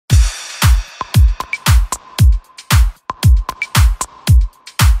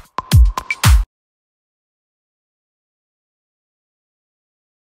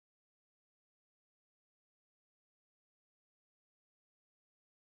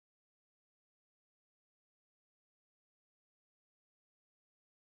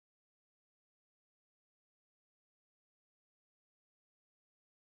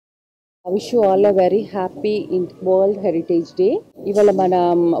I wish you all a very happy World Heritage Day. ఇవాళ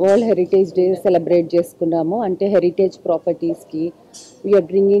మనం world heritage day celebrate చేసుకున్నాము. అంటే heritage ప్రాపర్టీస్కి we are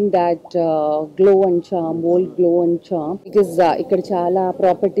bringing that glow and charm, old glow and charm, because ఇక్కడ చాలా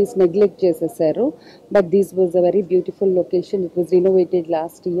properties neglect చేసేసారు. But this was a very beautiful location. It was renovated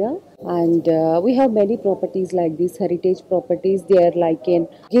last year and we have many properties like these heritage properties. They are like in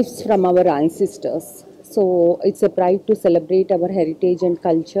gifts from our ancestors. So it's a pride to celebrate our heritage and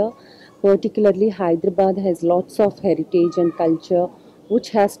culture. Particularly Hyderabad has lots of heritage and culture which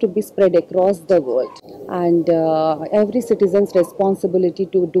has to be spread across the world, and every citizen's responsibility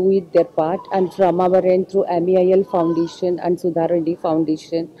to do it their part. And from our end, through MEIL Foundation and Sudha Reddy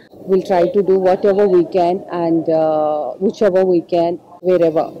Foundation, we'll try to do whatever we can and whichever we can,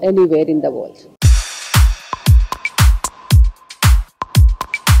 wherever, anywhere in the world.